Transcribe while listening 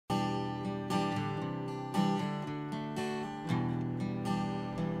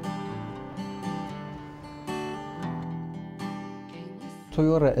Toi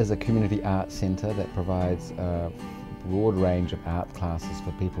Ora is a community arts centre that provides a broad range of art classes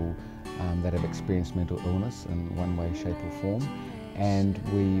for people that have experienced mental illness in one way, shape or form. And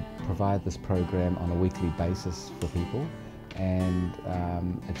we provide this program on a weekly basis for people, and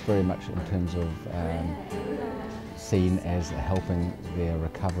it's very much in terms of seen as helping their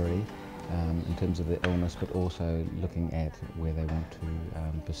recovery in terms of their illness, but also looking at where they want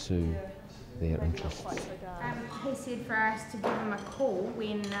to pursue their interests. He said for us to give him a call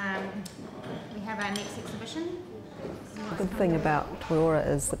when we have our next exhibition. The good thing about Toi Ora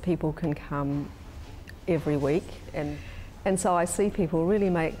is that people can come every week, and so I see people really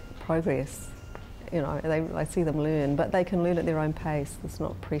make progress. You know, I see them learn, but they can learn at their own pace. There's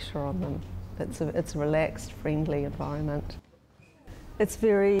not pressure on them. It's a relaxed, friendly environment. It's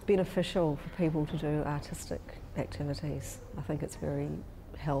very beneficial for people to do artistic activities. I think it's very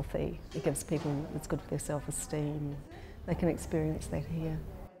healthy. It gives people, it's good for their self-esteem. They can experience that here.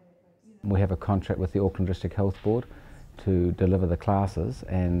 We have a contract with the Auckland District Health Board to deliver the classes,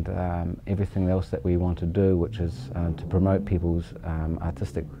 and everything else that we want to do, which is to promote people's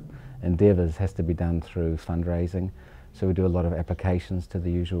artistic endeavours, has to be done through fundraising. So we do a lot of applications to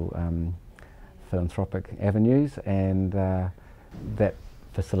the usual philanthropic avenues, and that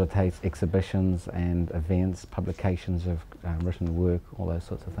facilitates exhibitions and events, publications of written work, all those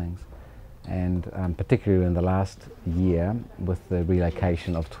sorts of things. And particularly in the last year with the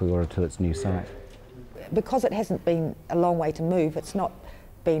relocation of Toi Ora to its new site. Because it hasn't been a long way to move, it's not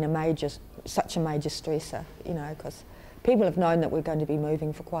been such a major stressor, you know, because people have known that we're going to be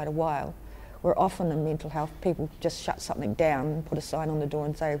moving for quite a while. Where often in mental health, people just shut something down and put a sign on the door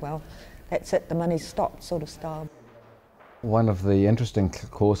and say, well, that's it, the money's stopped, sort of style. One of the interesting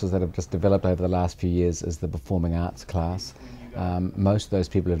courses that have just developed over the last few years is the performing arts class. Most of those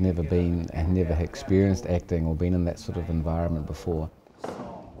people have never been and never experienced acting or been in that sort of environment before.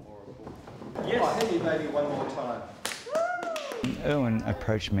 Yes, hit me maybe one more time. Erwin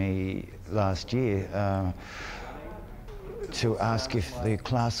approached me last year to ask if the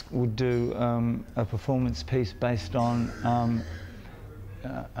class would do a performance piece based on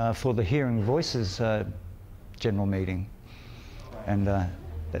for the Hearing Voices general meeting. And that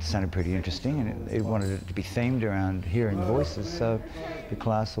sounded pretty interesting, and it wanted it to be themed around hearing voices, so the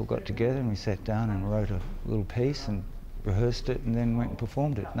class all got together and we sat down and wrote a little piece and rehearsed it and then went and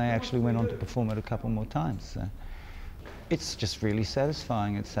performed it. And they actually went on to perform it a couple more times. So it's just really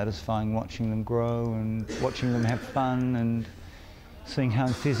satisfying. It's satisfying watching them grow and watching them have fun and seeing how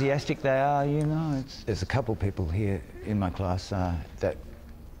enthusiastic they are, you know. There's a couple of people here in my class that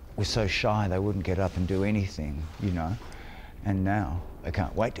were so shy they wouldn't get up and do anything, you know. And now they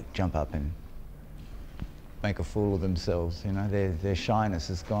can't wait to jump up and make a fool of themselves, you know. Their shyness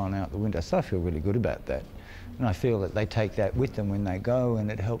has gone out the window, so I feel really good about that. And I feel that they take that with them when they go,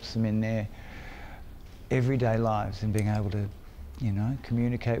 and it helps them in their everyday lives and being able to, you know,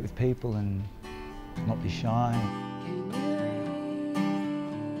 communicate with people and not be shy.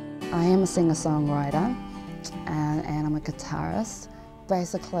 I am a singer-songwriter and I'm a guitarist.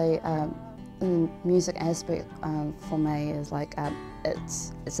 Basically, the music aspect for me is like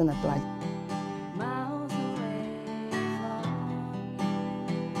it's in the blood.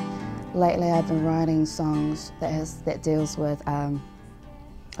 Lately, I've been writing songs that deals with a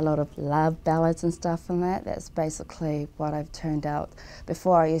lot of love ballads and stuff, and that's basically what I've turned out.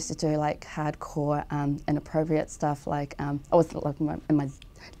 Before, I used to do like hardcore, inappropriate stuff. Like I was like in my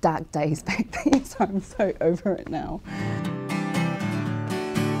dark days back then, so I'm so over it now.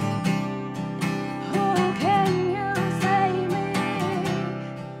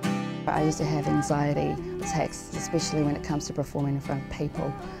 I used to have anxiety attacks, especially when it comes to performing in front of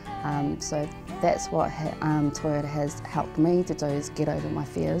people. So that's what Toi Ora has helped me to do, is get over my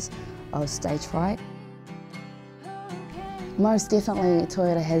fears of stage fright. Most definitely,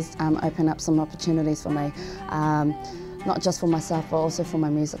 Toi Ora has opened up some opportunities for me, not just for myself but also for my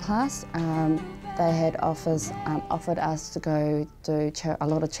music class. They had offered us to go do a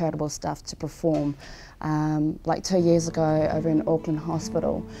lot of charitable stuff to perform. Like 2 years ago over in Auckland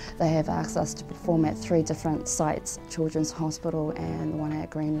Hospital, they have asked us to perform at 3 different sites, Children's Hospital and the one at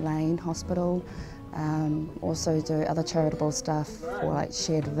Green Lane Hospital. Also do other charitable stuff for like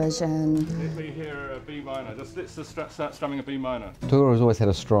Shared Vision. Let me hear a B minor. Let's just start strumming a B minor. Toi Ora has always had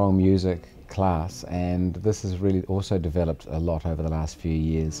a strong music class, and this has really also developed a lot over the last few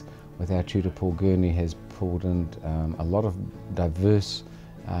years. With our tutor Paul Gurney has pulled in a lot of diverse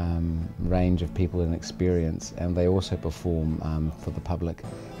range of people and experience, and they also perform for the public,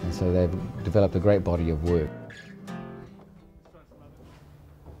 and so they've developed a great body of work.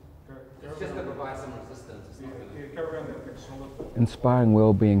 It's just to provide some resistance. Inspiring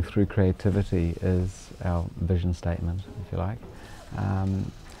well-being through creativity is our vision statement, if you like.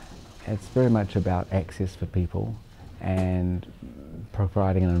 It's very much about access for people and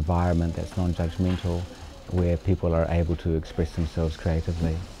providing an environment that's non-judgmental, where people are able to express themselves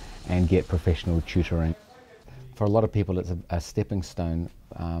creatively and get professional tutoring. For a lot of people it's a stepping stone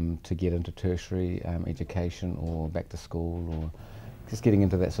to get into tertiary education or back to school, or just getting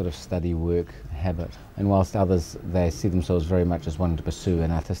into that sort of study work habit. And whilst others, they see themselves very much as wanting to pursue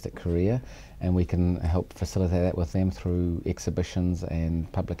an artistic career, and we can help facilitate that with them through exhibitions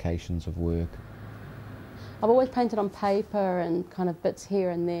and publications of work. I've always painted on paper and kind of bits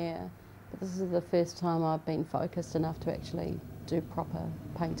here and there, but this is the first time I've been focused enough to actually do proper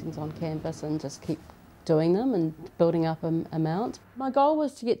paintings on canvas and just keep doing them and building up an amount. My goal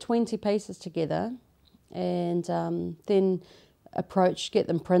was to get 20 pieces together and then get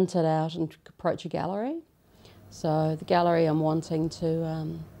them printed out and approach a gallery. So the gallery I'm wanting to,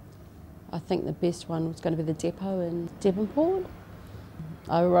 I think the best one was going to be the Depot in Devonport.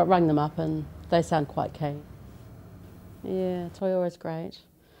 I rang them up and they sound quite keen. Yeah, Toi Ora is great.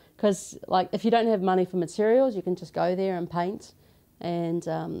 Because like, if you don't have money for materials, you can just go there and paint. And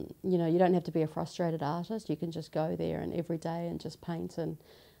you know, you don't have to be a frustrated artist. You can just go there and every day and just paint and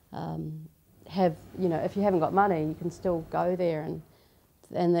have, you know, if you haven't got money, you can still go there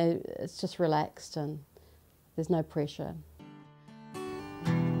and it's just relaxed and there's no pressure.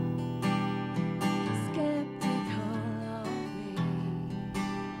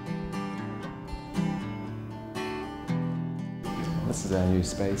 This is our new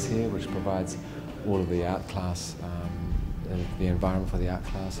space here, which provides all of the art class, the environment for the art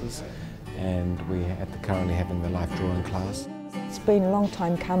classes, and we're currently having the life drawing class. It's been a long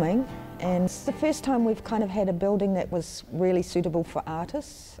time coming, and it's the first time we've kind of had a building that was really suitable for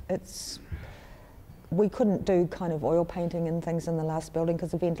artists. We couldn't do kind of oil painting and things in the last building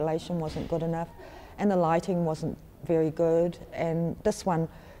because the ventilation wasn't good enough and the lighting wasn't very good, and this one,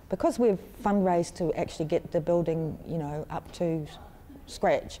 because we've fundraised to actually get the building, you know, up to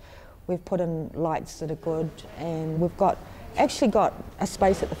scratch, we've put in lights that are good, and we've actually got a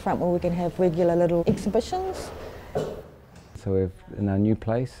space at the front where we can have regular little exhibitions. So we're in our new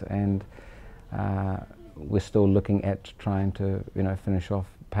place, and we're still looking at trying to, you know, finish off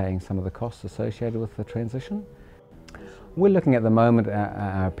paying some of the costs associated with the transition. We're looking at the moment,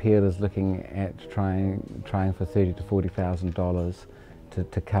 our appeal is looking at trying for $30,000 to $40,000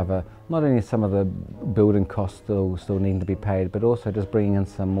 to cover not only some of the building costs still needing to be paid, but also just bringing in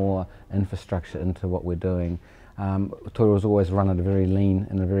some more infrastructure into what we're doing. Toi Ora's always run in a very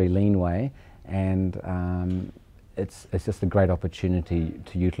lean way, and it's just a great opportunity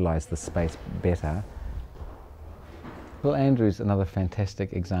to utilise the space better. Well, Andrew's another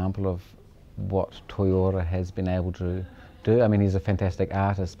fantastic example of what Toi Ora has been able to do. I mean, he's a fantastic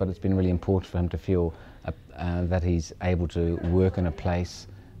artist, but it's been really important for him to feel that he's able to work in a place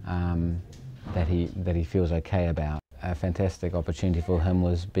that he feels okay about. A fantastic opportunity for him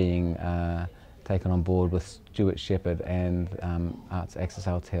was being taken on board with Stuart Shepherd, and Arts Access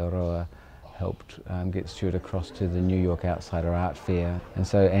Aotearoa helped get Stuart across to the New York Outsider Art Fair. And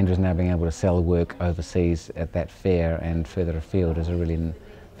so Andrew's now being able to sell work overseas at that fair and further afield is a really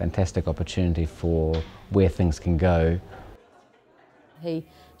fantastic opportunity for where things can go. He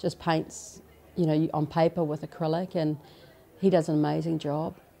just paints, you know, on paper with acrylic, and he does an amazing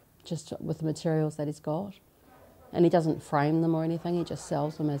job just with the materials that he's got. And he doesn't frame them or anything, he just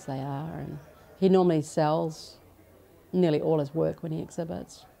sells them as they are. And he normally sells nearly all his work when he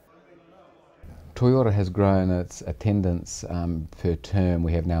exhibits. Toi Ora has grown its attendance per term.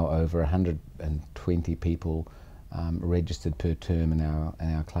 We have now over 120 people registered per term in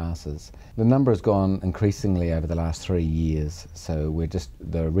our classes. The number has gone increasingly over the last 3 years, so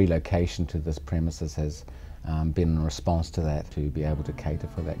the relocation to this premises has been in response to that, to be able to cater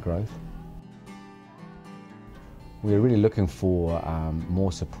for that growth. We're really looking for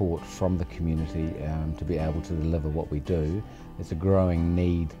more support from the community to be able to deliver what we do. There's a growing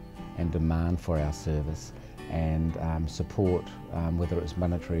need and demand for our service, and support, whether it's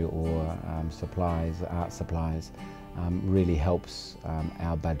monetary or supplies, art supplies, really helps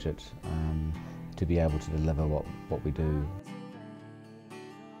our budget to be able to deliver what we do.